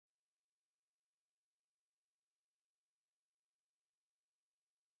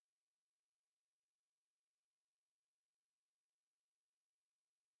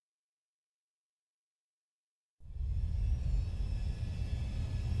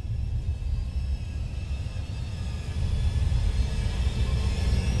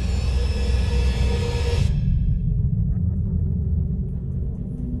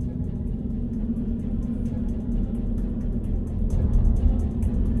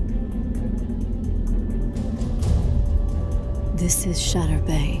This is Shatter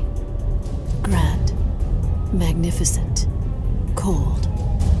Bay. Grand, magnificent, cold.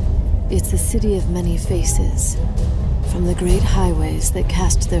 It's a city of many faces, from the great highways that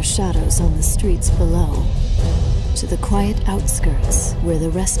cast their shadows on the streets below, to the quiet outskirts where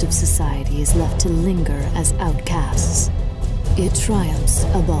the rest of society is left to linger as outcasts. It triumphs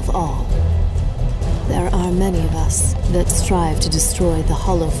above all. There are many of us that strive to destroy the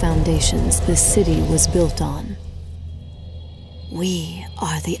hollow foundations this city was built on. We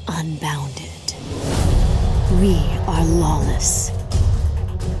are the Unbounded. We are lawless.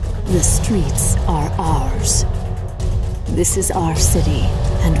 The streets are ours. This is our city,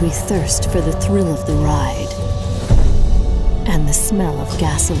 and we thirst for the thrill of the ride and the smell of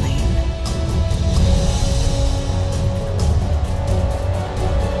gasoline.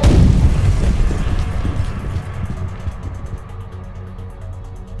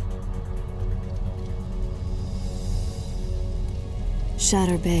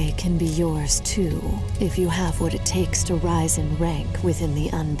 Shatter Bay can be yours too, if you have what it takes to rise in rank within the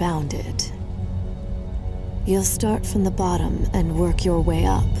Unbounded. You'll start from the bottom and work your way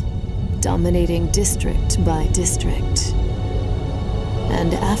up, dominating district by district.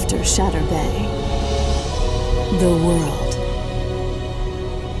 And after Shatter Bay, the world.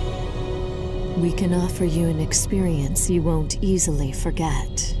 We can offer you an experience you won't easily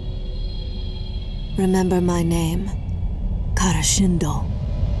forget. Remember my name? Karashindo.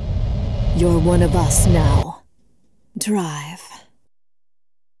 You're one of us now. Drive.